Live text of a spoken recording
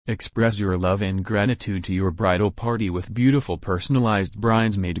Express your love and gratitude to your bridal party with beautiful personalized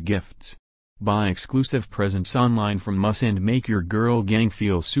bridesmaid gifts. Buy exclusive presents online from us and make your girl gang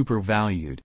feel super valued.